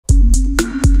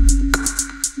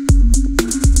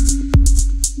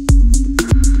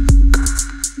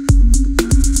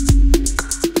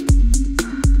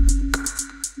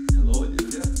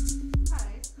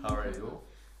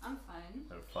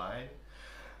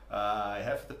I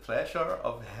have the pleasure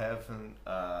of having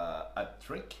a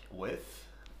drink with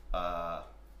uh,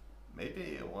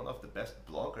 maybe one of the best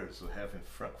bloggers we have in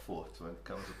Frankfurt when it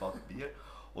comes about beer,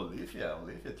 Olivia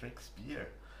Drinks Beer.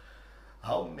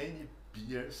 How many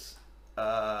beers?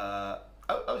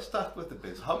 I'll start with the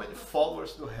base. How many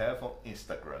followers do you have on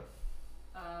Instagram?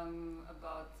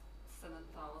 About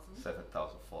 7,000.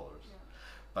 7,000 followers. Yeah.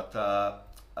 But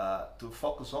to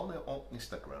focus only on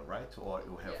Instagram, right? Or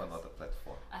you have Yes. another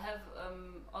platform? I have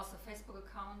also a Facebook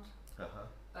account, Uh-huh.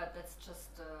 but that's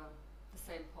just the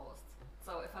same posts.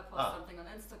 So if I post Ah. something on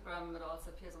Instagram, it also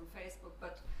appears on Facebook.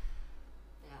 But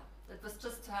yeah, it was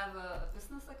just to have a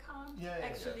business account,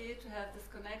 actually, to have this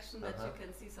connection that you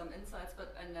can see some insights,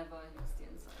 but I never use the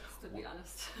insights, to be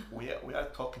honest. We are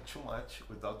talking too much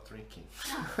without drinking.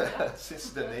 Yeah. since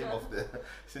the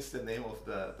name of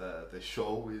the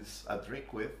show is a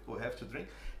drink with, we have to drink,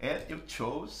 and you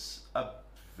chose a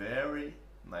very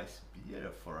nice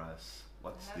beer for us.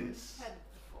 What's I haven't this? had it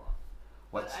before.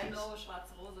 What's But I this? know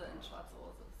Schwarze and Schwarze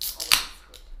is always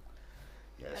good.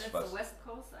 Yes, And it's but a West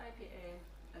Coast IPA,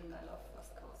 and I love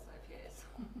West Coast IPAs.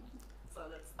 So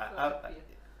that's the I, perfect I,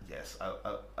 beer. yes,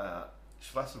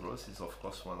 Schwarze is of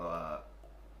course one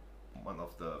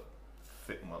of the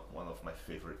one of my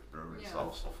favorite breweries. Yeah.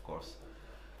 Also, of course,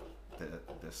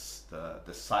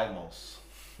 the Simons,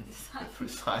 the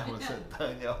Simons and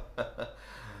Daniel,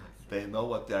 they know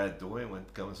what they are doing when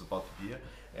it comes about beer.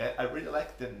 And I really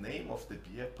like the name of the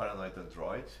beer, Paranoid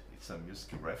Android. It's a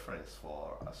music reference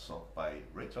for a song by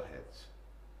Radiohead.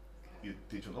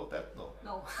 Did you know that? No.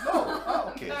 No. No. Ah,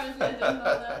 okay. Apparently I didn't know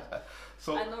that.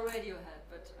 So I know Radiohead,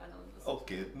 but I don't listen.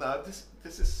 okay, now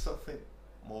this is something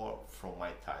more from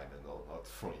my time and not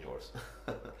from yours.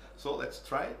 So let's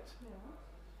try it. Yeah.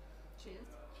 Cheers.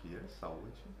 Cheers, how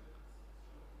would you?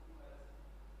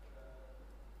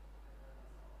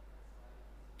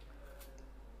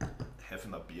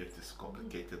 Having a beer is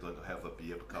complicated when you have a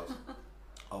beer because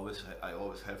I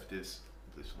always have this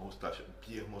mustache,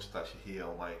 beer mustache here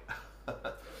on my.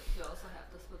 You also have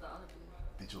this without a beer.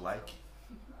 Did you like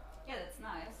it? Yeah, that's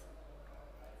nice.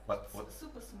 What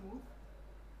Super smooth.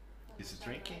 is it I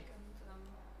drinking? like,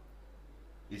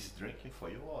 and, Is it drinking for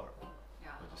you or yeah.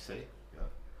 what you say? Yeah.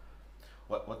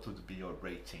 What would be your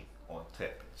rating on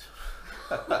Tapped?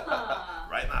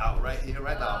 Right now, right here,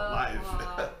 right now, live.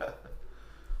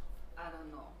 I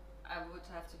don't know. I would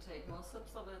have to take more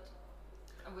sips of it.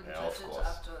 I wouldn't Yeah, of judge it course.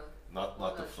 after. Not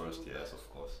one the or first, two, yes, but of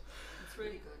course. It's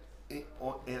really good.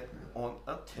 On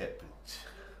Untapped,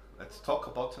 let's talk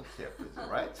about Untapped,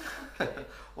 right? On It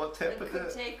Untapped,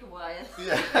 could take a while.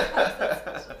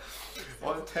 yeah.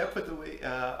 On Untapped,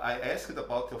 I asked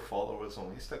about your followers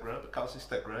on Instagram because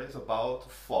Instagram is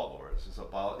about followers.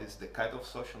 It's the kind of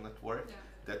social network Yeah.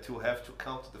 that you have to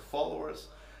count the followers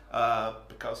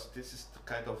because this is the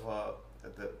kind of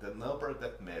the number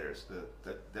that matters.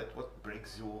 That what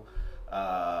brings you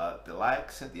the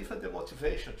likes and even the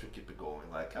motivation to keep it going.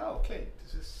 Like, oh, okay,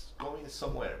 this is going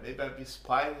somewhere. Maybe I'll be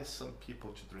inspiring some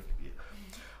people to drink beer.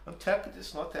 Untapped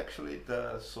is not actually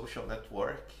the social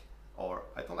network, or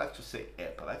I don't like to say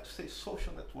app. I like to say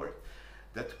social network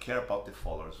that care about the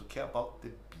followers. We care about the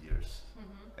beers.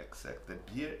 Exact. The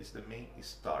beer is the main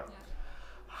star. Yeah.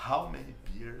 How many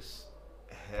beers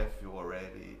have you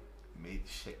already made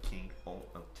check-in on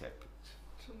Untapped?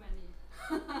 Too many.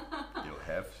 You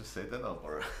have to say the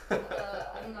number.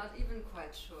 I'm not even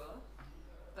quite sure,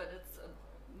 but it's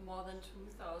more than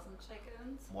 2,000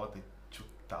 check-ins. More than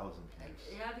 2,000 beers.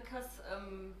 Yeah, because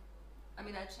I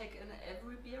mean, I check in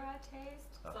every beer I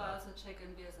taste. So I also check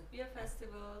in beers at beer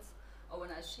festivals, or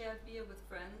when I share beer with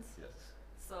friends. Yes.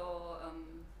 So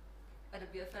at a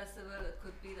beer festival, it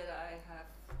could be that I have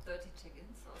 30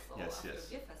 check-ins or so Yes, after yes. a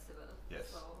beer festival. Yes.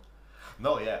 So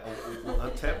No, yeah.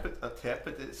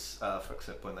 Untapped is, for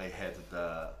example, when I had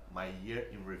my year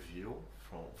in review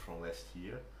from last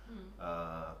year,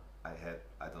 I had,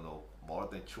 I don't know, more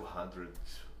than 200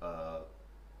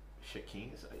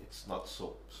 check-ins. It's not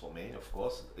so many, of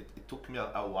course. It took me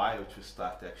a while to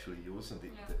start actually using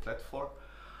the platform.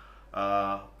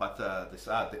 But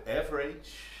the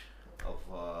average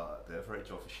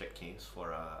of check-ins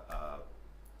for a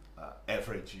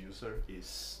average user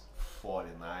is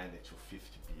 49 to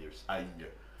 50 beers a year,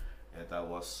 and that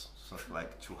was something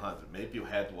like 200. Maybe you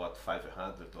had what,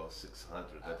 500 or 600,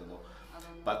 I don't know. I don't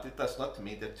know. But it does not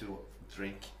mean that you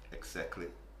drink exactly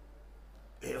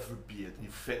every beer, you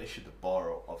finish the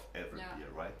bottle of every beer,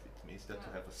 right? It means that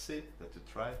you have a sip, that you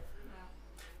try,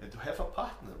 and to have a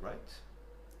partner, right?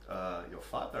 Your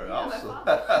father also.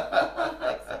 My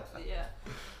father. Exactly, yeah.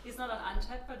 He's not on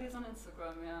Untapped, but he's on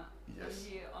Instagram, yeah. Yes. And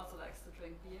he also likes to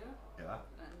drink beer. Yeah.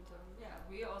 And yeah,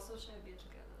 we also share beer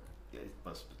together. Yeah, it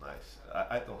must be nice.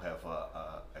 I don't have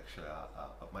actually.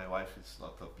 My wife is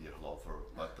not a beer lover,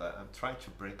 but I'm trying to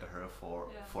bring her for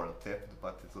Untapped,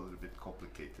 but it's a little bit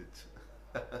complicated.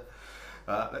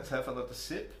 Let's have another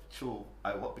sip.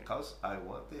 Because I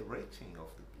want the rating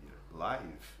of the beer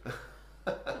live.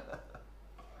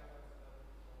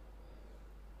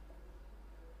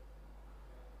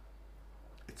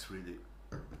 It's really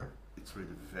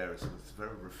very smooth. It's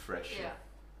very refreshing. Yeah,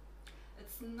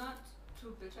 it's not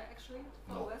too bitter actually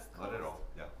for West Coast. Not at all.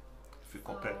 Yeah, if you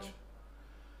compare to.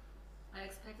 I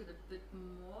expected a bit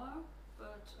more,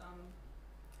 but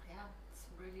yeah, it's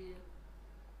really.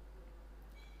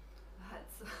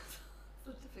 It's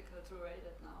so difficult to rate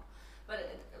it now, but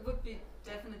it would be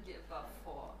definitely above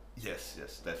 4. Yes,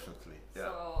 definitely. Yeah.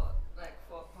 So like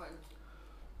 4.25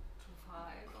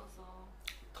 or so.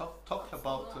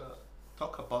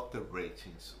 Talk about the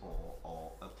ratings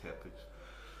on Untapped.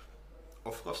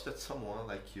 Of course, that's someone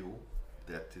like you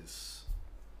that is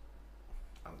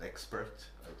an expert,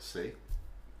 I'd say.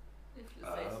 If you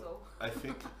say so. I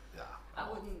think, yeah. I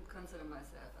wouldn't consider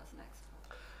myself as an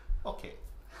expert. Okay,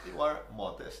 you are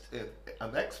modest,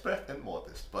 an expert and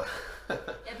modest, but. I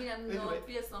mean, I'm anyway. not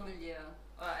beer sommelier,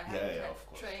 or I haven't had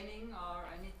training or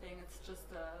anything. It's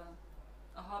just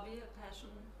a hobby, a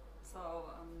passion. So.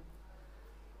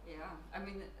 Yeah, I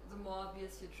mean, the more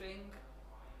beers you drink,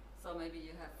 so maybe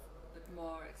you have a bit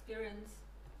more experience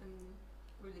in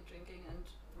really drinking and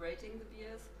rating the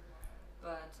beers.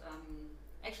 But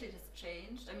actually, it has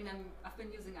changed. I mean, I've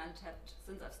been using Untapped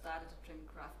since I've started to drink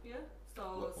craft beer.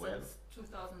 So since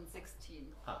 2016.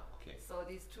 Ah, okay. So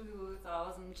these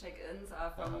 2,000 check-ins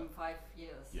are from 5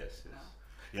 years. Yes.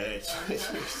 Yeah,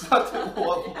 it's not in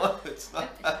 1 month. It's not.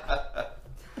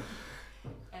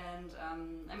 And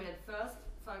I mean, at first,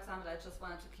 for example, I just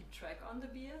wanted to keep track on the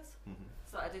beers,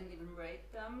 so I didn't even rate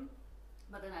them.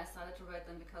 But then I started to rate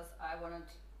them because I wanted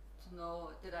to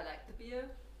know, did I like the beer,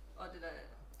 or did I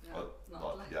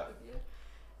not like the beer?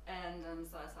 And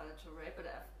so I started to rate, but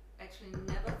I've actually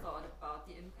never thought about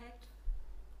the impact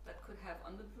that could have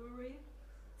on the brewery.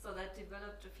 So that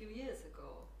developed a few years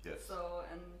ago. Yes. So,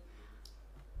 and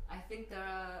I think there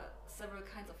are several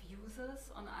kinds of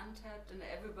users on Untapped, and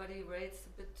everybody rates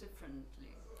a bit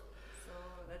differently. So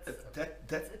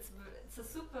it's a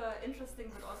super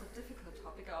interesting but also difficult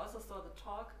topic. I also saw the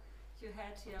talk you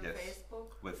had here on Facebook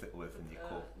with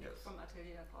Nico from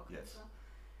Atelier Braukunst. Yes.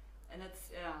 And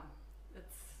it's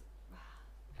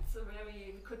a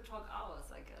very, we could talk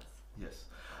hours, I guess. Yes,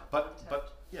 but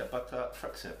for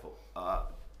example,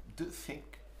 do you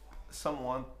think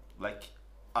someone like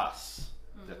us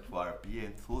that are beer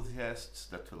enthusiasts,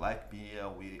 that we like beer,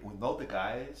 we know the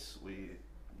guys, we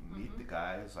meet the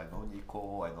guys, I know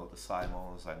Nico, I know the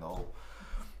Simons, I know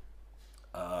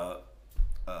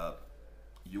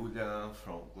Julian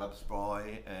from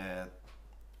Glabsbräu, and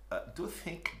do you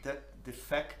think that the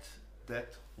fact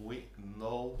that we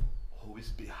know who is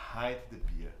behind the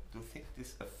beer, do you think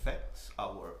this affects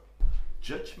our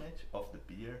judgment of the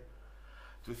beer?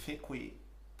 Do you think we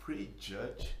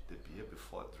prejudge the beer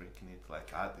before drinking it,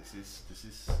 like this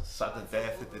is sudden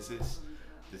death,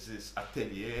 this is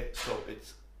Atelier, so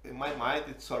it's in my mind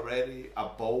it's already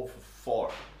above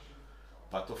 4,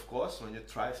 but of course when you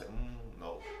try it,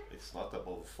 no, it's not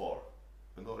above 4.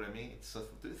 You know what I mean?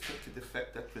 Do you think the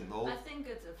fact that we know? I think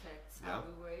it affects how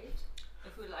we rate.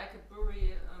 If we like a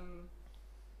brewery,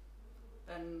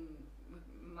 then we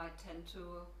might tend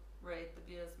to rate the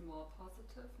beers more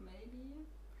positive, maybe.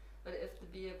 But if the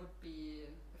beer would be,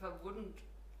 if I wouldn't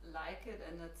like it,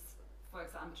 and it's, for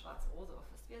example, Schwarze or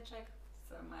Frankfurt-based,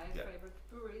 so my favorite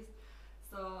breweries,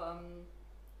 so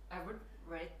I would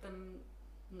rate them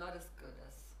not as good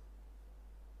as,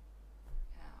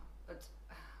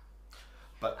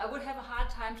 but I would have a hard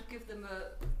time to give them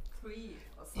a 3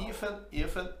 or so.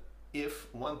 Even if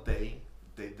one day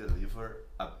they deliver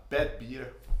a bad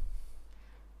beer.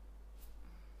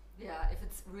 Yeah, if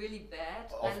it's really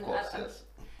bad, of then course, yes.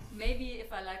 Maybe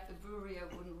if I like the brewery, I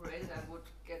wouldn't rate it. I would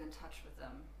get in touch with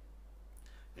them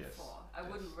before. I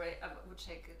wouldn't rate. I would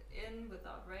check it in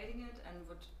without rating it, and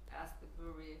would ask the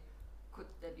brewery, could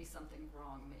there be something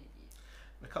wrong, maybe?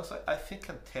 Because I think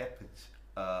Untapped,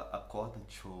 according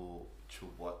to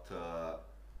what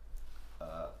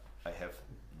I have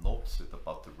noticed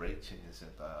about the ratings,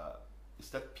 and is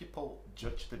that people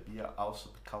judge the beer also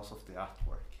because of the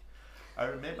artwork. I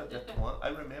remember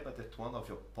that one of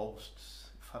your posts,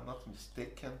 if I'm not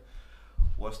mistaken,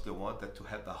 was the one that you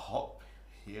had the hop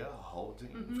here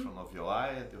holding in front of your eye,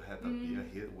 and you had a beer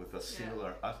here with a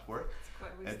similar artwork,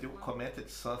 and you commented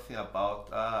something about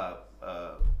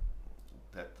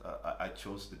that I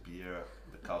chose the beer,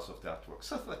 the because of the artwork.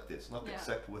 Stuff like this, not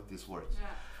exactly with these words.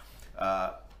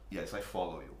 Yeah. Yes, I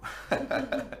follow you.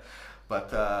 But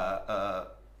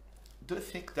do you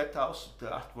think that also the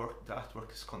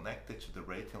artwork is connected to the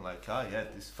rating? Like,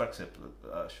 this, for example,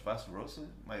 Schwarze, in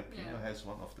my opinion, has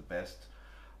one of the best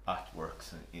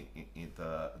artworks in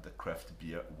the craft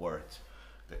beer world,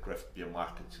 the craft beer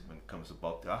market. When it comes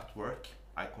about the artwork,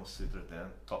 I consider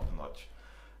them top notch.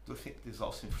 Do you think this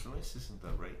also influences in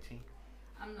the rating?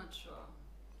 I'm not sure.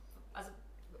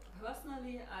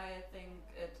 Personally, I think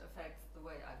it affects the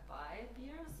way I buy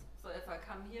beers. So if I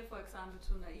come here, for example,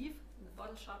 to Naiv in the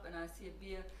bottle shop and I see a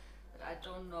beer that I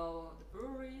don't know the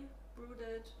brewery brewed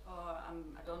it, or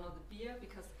I don't know the beer,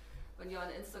 because when you're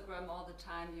on Instagram all the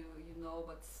time, you know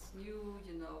what's new,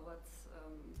 you know what's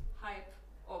hype,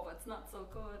 or what's not so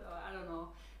good, or I don't know.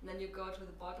 And then you go to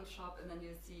the bottle shop and then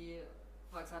you see,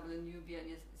 for example, a new beer, and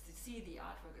you see the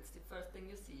artwork. It's the first thing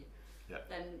you see. Yeah.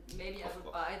 Then maybe I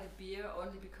would buy the beer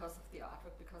only because of the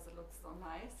artwork, because it looks so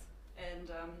nice. And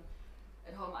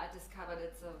at home I discovered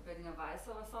it's a Berliner Weisse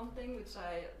or something, which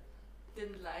I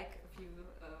didn't like a few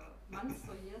months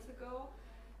or years ago.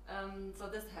 So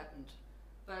this happened.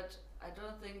 But I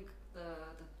don't think the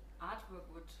artwork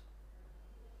would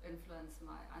influence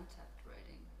my Untapped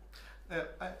rating.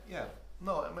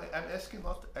 No, I'm asking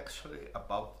not actually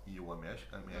about you, I'm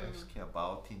asking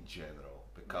about in general,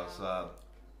 because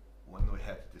when we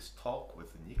had this talk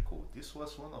with Nico, this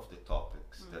was one of the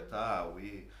topics that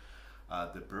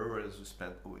the brewers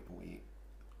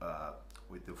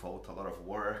we devote a lot of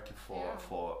work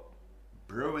for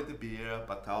brewing the beer,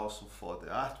 but also for the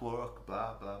artwork,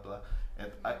 blah blah blah.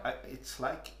 And it's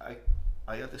like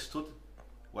I understood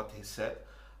what he said,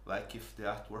 like if the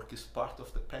artwork is part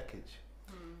of the package.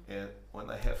 And when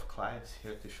I have clients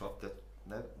here at the shop that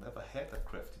never had a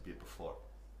craft beer before,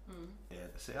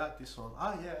 and say, this one,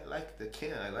 I like the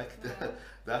can, I like the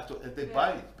artwork, and they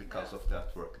buy it because of the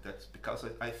artwork. That's because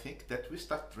I think that we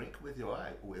start drinking with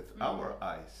our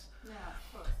eyes. Yeah,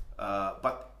 of course.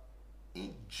 But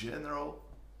in general,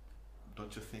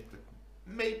 don't you think that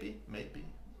maybe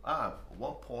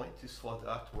 1 point is for the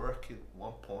artwork and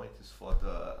 1 point is for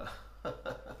the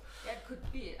Yeah, it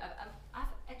could be.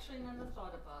 I've actually never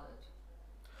thought about it,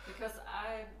 because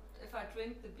if I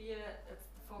drink the beer, it's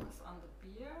the focus on the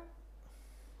beer,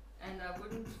 and I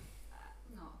wouldn't.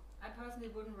 I personally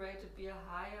wouldn't rate a beer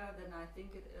higher than I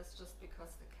think it is just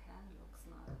because the can looks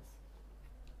nice.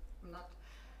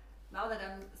 Now that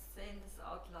I'm saying this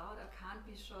out loud, I can't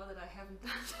be sure that I haven't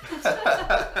done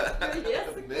it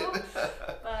years ago,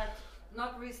 but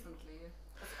not recently.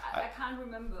 I can't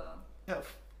remember. Yeah.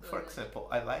 For example,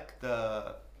 I like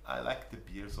the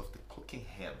beers of the Cooking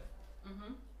Ham,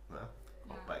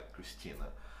 by Christina,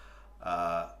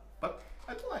 but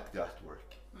I don't like the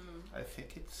artwork. I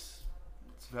think it's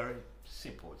very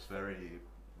simple. It's very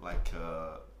like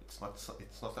it's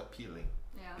not appealing.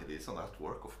 Yeah. It is an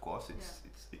artwork, of course.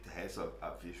 It has a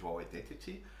visual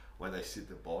identity. When I see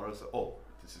the bottles,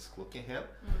 this is Cooking Ham,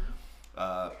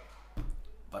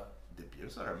 but the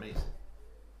beers are amazing.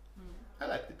 I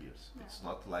like the beers. Yeah. It's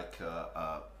not like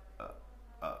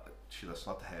she does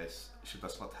not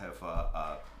have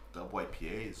double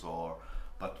IPAs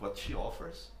but what she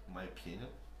offers, in my opinion,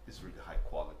 is really high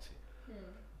quality.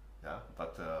 Yeah,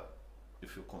 but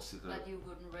if you consider, but you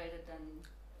wouldn't rate it then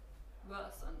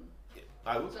worse,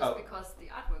 I would just because the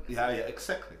artwork is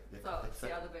exactly. It's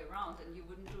the other way around, and you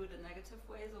wouldn't do it in negative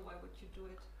ways, or why would you do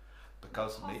it?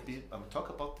 Because maybe I'm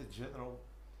talking about the general.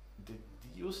 The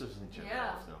users in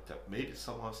general, maybe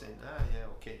someone saying,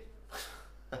 okay.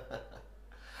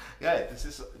 This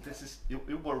is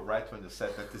you were right when you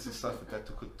said that this is something that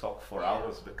you could talk for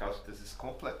hours, because this is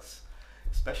complex,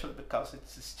 especially because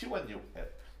it's still a new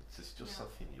app. It's still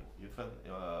something new, even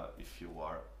if you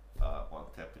are on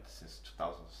Untapped since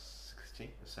 2016,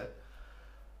 you said.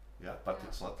 But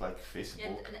it's not like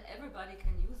Facebook. And everybody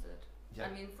can use it. I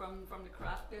mean, from the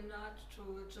craft beer nerd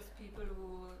to just people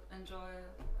who enjoy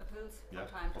a pils from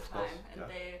time to time, and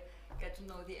they get to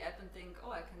know the app and think,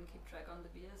 I can keep track on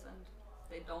the beers, and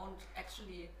they don't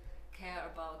actually care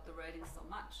about the ratings so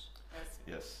much as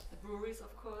the breweries,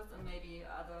 of course, and maybe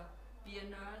other beer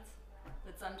nerds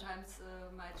that sometimes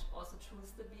might also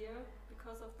choose the beer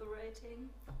because of the rating.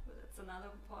 But that's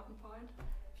another important point.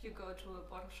 If you go to a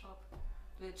bottle shop,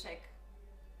 do you check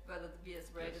whether the beer is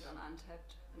rated on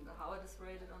Untapped and how it is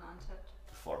rated on Untapped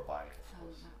before buying, of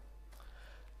course.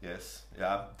 Yes,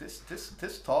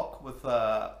 this talk with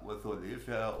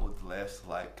Olivia would last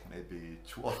like maybe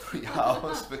 2 or 3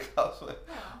 hours, because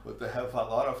we have a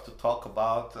lot to talk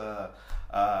about.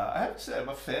 I have to say, I'm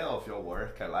a fan of your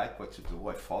work. I like what you do.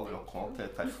 I follow your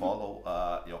content. I follow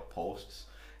your posts,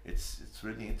 it's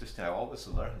really interesting. I always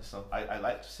learn some. I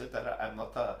like to say that I'm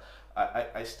not a.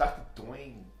 I started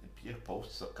doing beer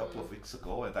posts a couple of weeks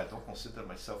ago, and I don't consider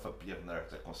myself a beer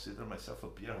nerd. I consider myself a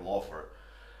beer lover.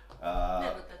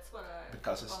 Yeah, but that's what I.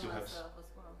 Because I still have. As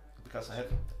well. Because I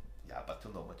have. Yeah, but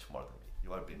you know much more than me.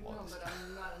 You are being modest. No, but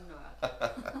I'm not a nerd. I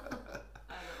don't know.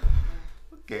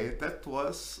 Okay, that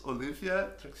was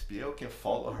Olivia Drinks Beer. You can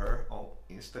follow her on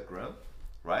Instagram,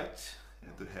 right?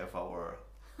 And we have our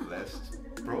last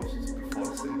prost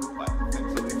before saying goodbye.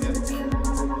 Thanks a